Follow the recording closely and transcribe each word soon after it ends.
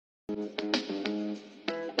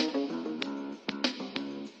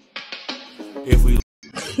If we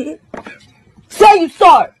say you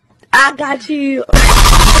sorry, I got you.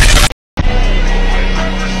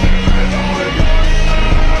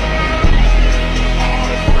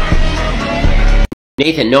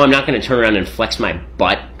 Nathan, no, I'm not going to turn around and flex my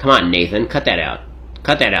butt. Come on, Nathan, cut that out.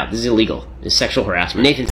 Cut that out. This is illegal. This is sexual harassment.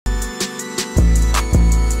 Nathan.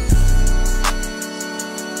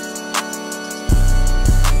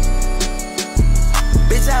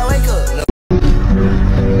 Bitch, I wake up.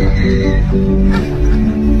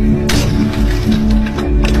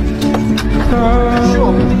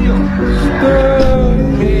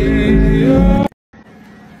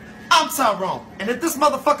 I'm Tyrone, and if this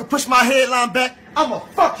motherfucker push my headline back, I'ma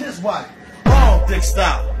fuck his wife. Wrong, dick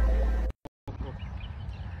style.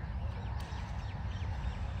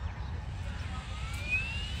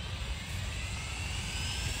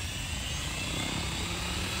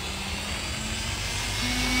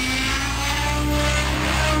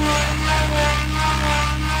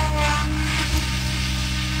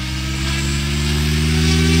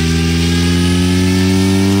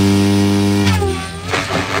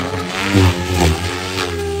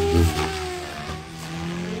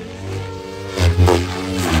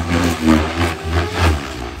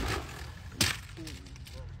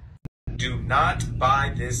 Do not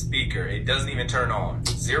buy this speaker. It doesn't even turn on.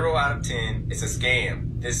 0 out of 10. It's a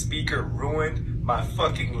scam. This speaker ruined my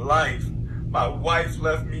fucking life. My wife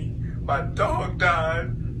left me. My dog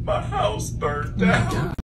died. My house burned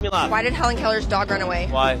down. Why did Helen Keller's dog run away?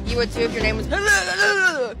 Why? You would too if your name was.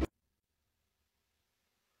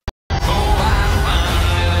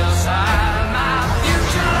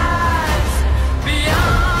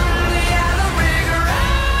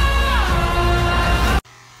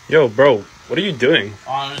 Yo, bro, what are you doing?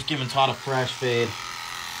 Oh, I'm just giving Todd a fresh fade.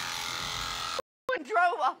 Someone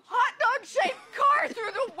drove a hot dog-shaped car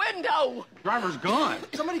through the window. Driver's gone.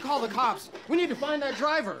 Somebody call the cops. We need to find that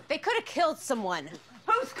driver. They could have killed someone.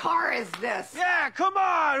 Whose car is this? Yeah, come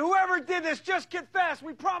on. Whoever did this, just confess.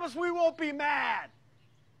 We promise we won't be mad.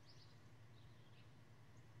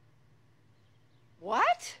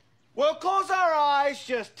 What? Well, close our eyes,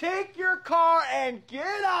 just take your car and get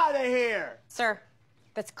out of here. Sir,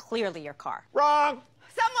 that's clearly your car. Wrong.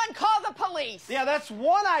 Someone call the police. Yeah, that's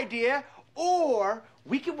one idea. Or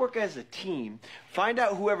we could work as a team, find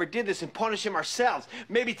out whoever did this and punish him ourselves.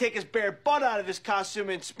 Maybe take his bare butt out of his costume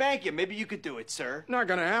and spank him. Maybe you could do it, sir. Not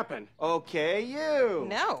gonna happen. Okay, you.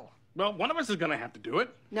 No. Well, one of us is gonna have to do it.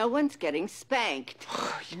 No one's getting spanked.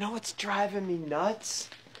 You know what's driving me nuts?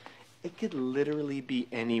 It could literally be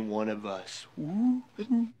any one of us. Ooh.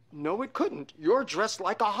 No, it couldn't. You're dressed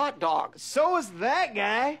like a hot dog. So is that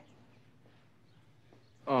guy.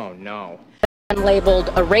 Oh, no. Labeled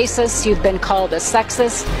a racist, you've been called a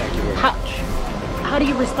sexist. How do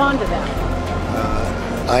you respond to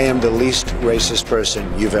that? I am the least racist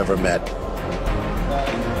person you've ever met.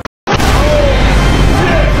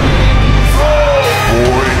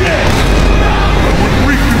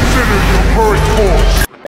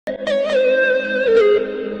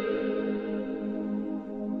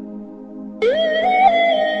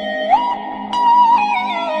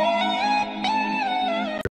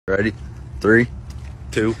 Ready? 3,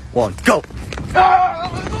 2, 1, go!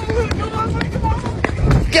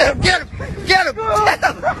 Get him! Get him! Get him! Get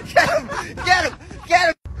him! Get him! Get him! Get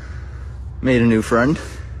him! Made a new friend.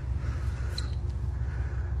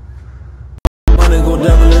 Money go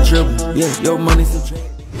double or triple. Yeah, your money's a triple.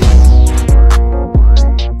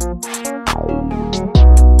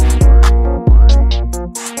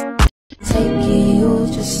 Take you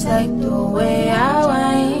just like the way I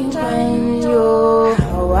wind when you.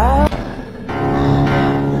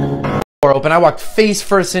 Door open. I walked face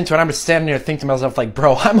first into it. I'm just standing there thinking to myself, like,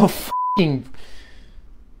 bro, I'm a fucking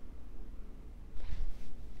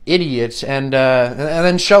idiot. And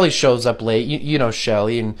then Shelly shows up late. You know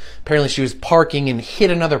Shelly, and apparently she was parking and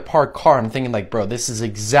hit another parked car. I'm thinking, like, bro, this is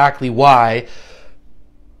exactly why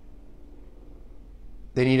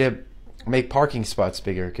they need to make parking spots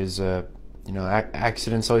bigger, because you know,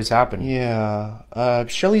 accidents always happen. Yeah.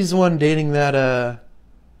 Shelly's the one dating that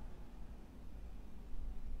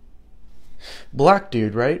black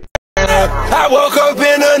dude, right? I woke up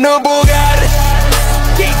in a new Bugatti.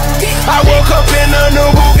 I woke up in a new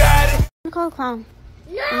Bugatti. I'm gonna call him.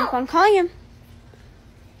 No! I'm calling him.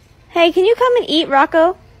 Hey, can you come and eat,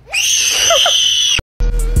 Rocco?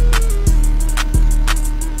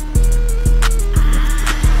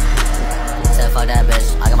 Said fuck that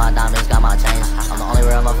bitch. I got my diamonds, got my chains. I'm the only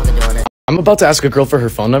real motherfucker doing it. I'm about to ask a girl for her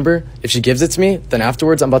phone number. If she gives it to me, then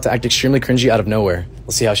afterwards I'm about to act extremely cringy out of nowhere.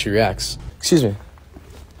 We'll see how she reacts. Excuse me.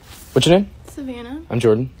 What's your name? Savannah. I'm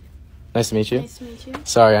Jordan. Nice to meet you. Nice to meet you.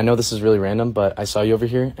 Sorry, I know this is really random, but I saw you over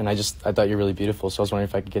here, and I thought you're really beautiful, so I was wondering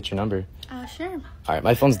if I could get your number. Sure. All right,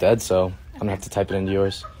 my phone's dead, so I'm gonna have to type it into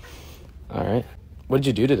yours. All right. What did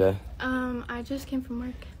you do today? I just came from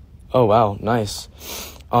work. Oh, wow, nice.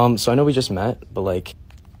 So I know we just met, but, like,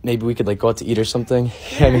 maybe we could, like, go out to eat or something.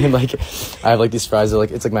 I mean, like, I have, like, these fries.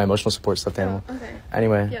 It's, like, my emotional support stuffed animal. Okay.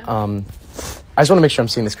 Anyway, Yeah. I just want to make sure I'm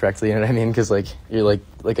seeing this correctly, you know what I mean? Because, like, you're,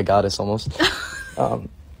 like a goddess almost. Oh,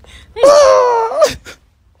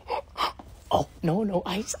 no,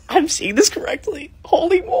 I'm seeing this correctly.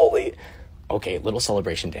 Holy moly. Okay, little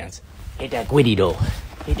celebration dance. Hit that guidido.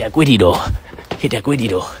 Hit that guidido. Hit that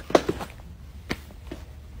guidido.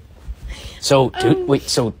 So,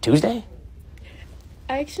 so Tuesday?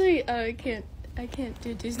 Actually, I can't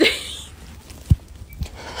do Tuesday.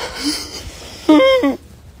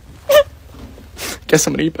 Guess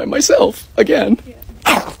I'm gonna eat by myself again. Yeah.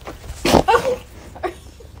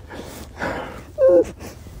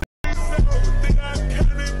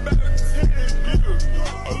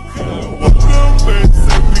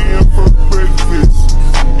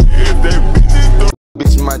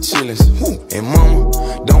 Bitch, my chillins. And mama,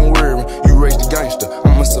 don't worry, you raised the gangster.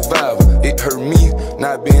 I'm a survivor. It hurt me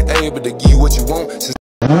not being able to give you what you want. Since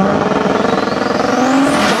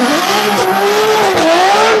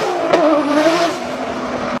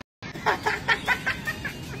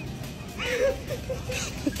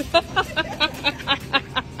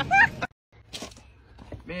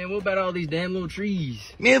Man, what about all these damn little trees?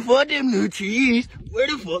 Man, fuck them new trees. Where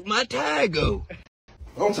the fuck my tire go?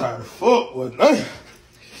 I'm tired of fuck with nothing.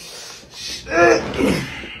 Shit.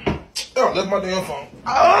 Oh, left my damn phone.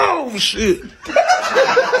 Oh, shit. Chicken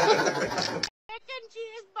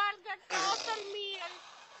cheeseburger total meal,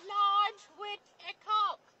 large with a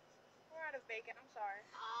Coke. We're out of bacon, I'm sorry.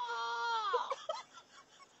 Oh.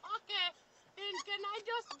 Okay, then can I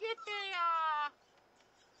just get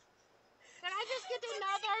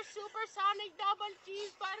another supersonic double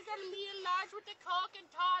cheeseburger meal, large with a Coke and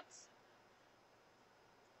tots?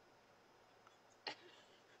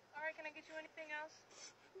 Alright, can I get you anything else?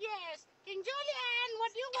 Yes. King Julian,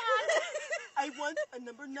 what do you want? I want a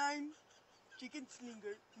number 9 chicken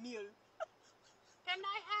slinger meal. Can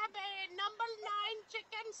I have a number 9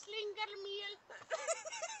 chicken slinger meal?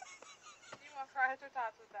 Do you want fries or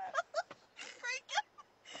tots with that?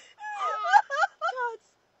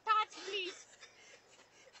 Tots, please.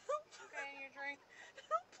 Okay, and your drink?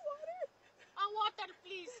 Water. Water,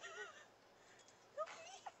 please.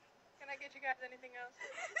 Can I get you guys anything else?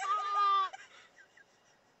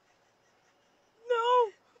 No.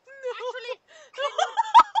 Actually,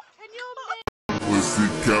 can you make... Pussy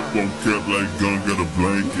cap on cap like gun got a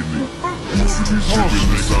blank in it. Used to be chicken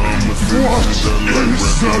like I'm a fish that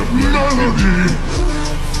like melody.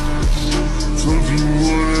 Told you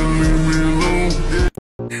wouldn't leave me alone.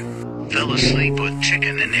 Fell asleep with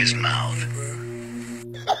chicken in his mouth.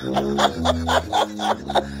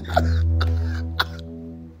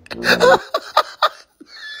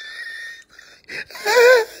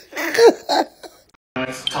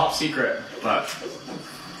 It's top secret, but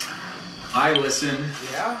I listen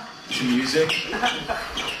to music.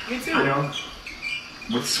 Me too. You know,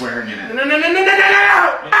 with swearing in it. No.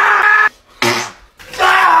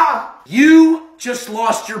 You just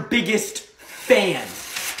lost your biggest fan.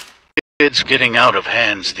 It's getting out of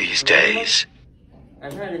hands these days.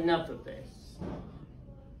 I've had enough of this.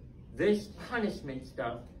 This punishment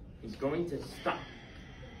stuff is going to stop.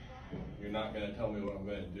 You're not gonna tell me what I'm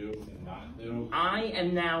gonna do and not do? I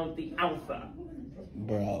am now the alpha.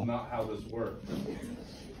 Bro. That's not how this works.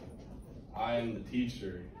 I am the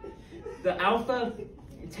teacher. The alpha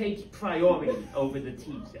takes priority over the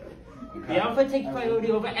teacher. The alpha takes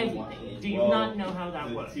priority over everything. Do you not know how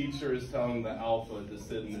that works? The teacher is telling the alpha to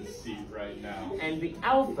sit in this seat right now. And the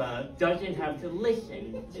alpha doesn't have to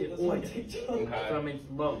listen to orders from its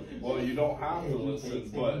lower. Well, you don't have to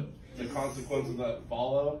listen, but the consequences that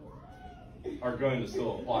follow are going to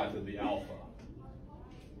still apply to the alpha.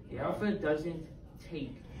 The alpha doesn't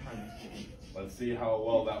take punishment. Let's see how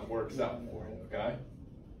well that works out for you, okay?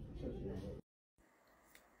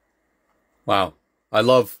 Wow.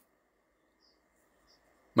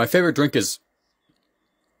 My favorite drink is...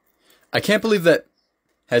 I can't believe that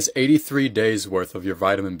has 83 days worth of your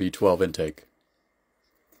vitamin B12 intake.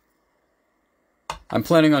 I'm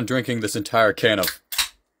planning on drinking this entire can of...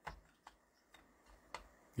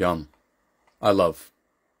 Yum. I love.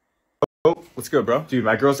 Oh, what's good, bro? Dude,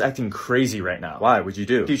 my girl's acting crazy right now. Why? What'd you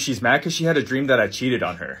do? Dude, she's mad because she had a dream that I cheated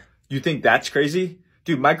on her. You think that's crazy?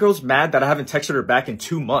 Dude, my girl's mad that I haven't texted her back in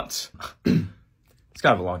 2 months. It's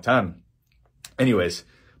kind of a long time. Anyways,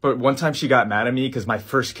 But one time she got mad at me because my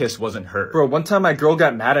first kiss wasn't her. Bro, one time my girl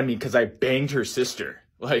got mad at me because I banged her sister.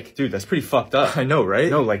 Like, dude, that's pretty fucked up. I know, right?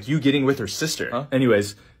 No, like you getting with her sister. Huh?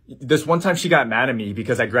 Anyways, this one time she got mad at me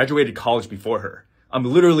because I graduated college before her. I'm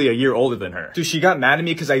literally a year older than her. Dude, she got mad at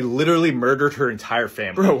me because I literally murdered her entire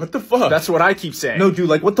family. Bro, what the fuck? That's what I keep saying. No, dude,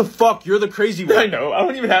 like, what the fuck? You're the crazy one. I know. I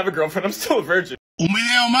don't even have a girlfriend. I'm still a virgin. Un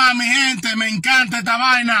video más, mi gente. Me encanta esta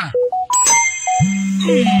vaina.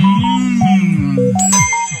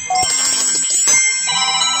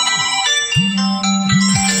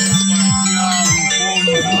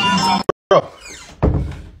 Bro.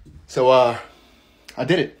 So, I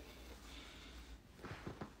did it.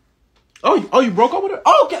 Oh, you broke up with her?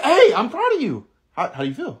 Oh, okay. Hey, I'm proud of you. How do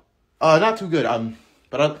you feel? Not too good.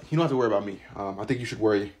 But you don't have to worry about me. I think you should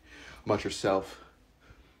worry about yourself.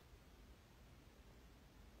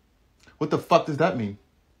 What the fuck does that mean?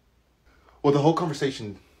 Well, the whole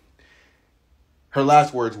conversation, her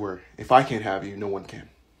last words were, if I can't have you, no one can.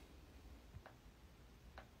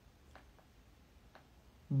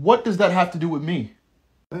 What does that have to do with me?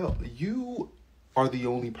 Well, you are the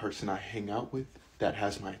only person I hang out with that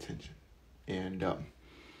has my attention. And,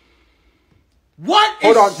 What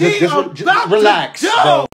hold on, is she about just relax.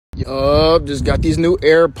 to do? Yup, just got these new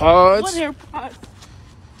AirPods. What AirPods?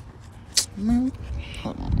 Man,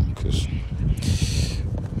 hold on, cause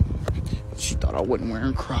she thought I wasn't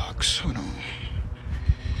wearing Crocs. Hold on.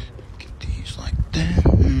 Get these like that.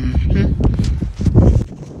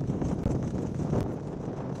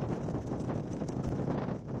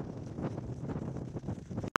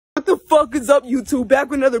 What the fuck is up, YouTube? Back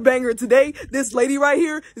with another banger. Today, this lady right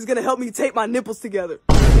here is gonna help me tape my nipples together.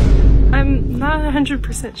 I'm not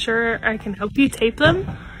 100% sure I can help you tape them,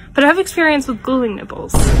 but I have experience with gluing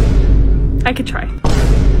nipples. I could try.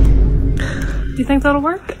 Do you think that'll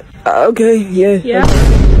work? Okay, yeah. Yeah?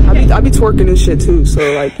 I be twerking and shit too,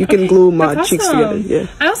 so like you can glue my cheeks together, yeah.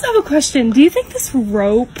 I also have a question. Do you think this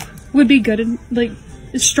rope would be good, like,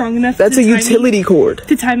 strong enough That's a utility cord.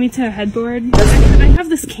 to tie me to a headboard? I have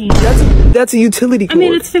this cane. That's a utility cord. I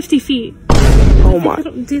mean, it's 50 feet. Oh my.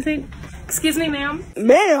 Do you think... Excuse me, ma'am?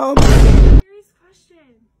 Ma'am? Serious question.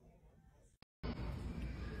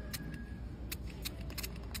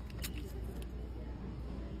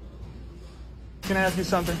 Can I ask you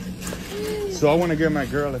something? So I want to give my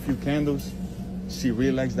girl a few candles. She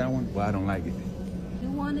really likes that one. Well, I don't like it.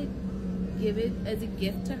 You want to give it as a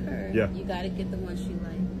gift to her. Yeah. You got to get the one she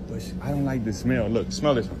likes. But I don't like the smell. Look,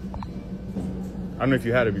 smell this one. I don't know if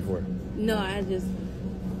you had it before. No, I just...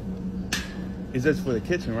 It's just for the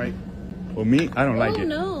kitchen, right? Well, me, I don't like it.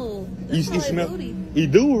 No. You smell... You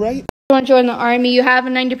do, right? You want to join the army, you have a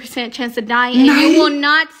 90% chance of dying, and you will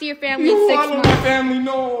not see your family in 6 months. My family,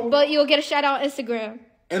 no. But you'll get a shout out on Instagram.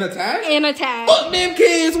 And a tag? And a tag. Fuck them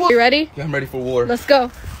kids. You ready? Yeah, I'm ready for war. Let's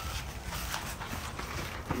go.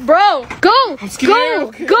 Bro, go! I'm scared. Go!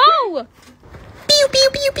 Okay. Go! Pew, pew,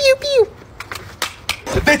 pew, pew, pew.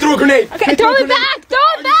 They threw a grenade. Okay, throw it back! Throw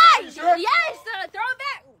it back! Sure? Yes!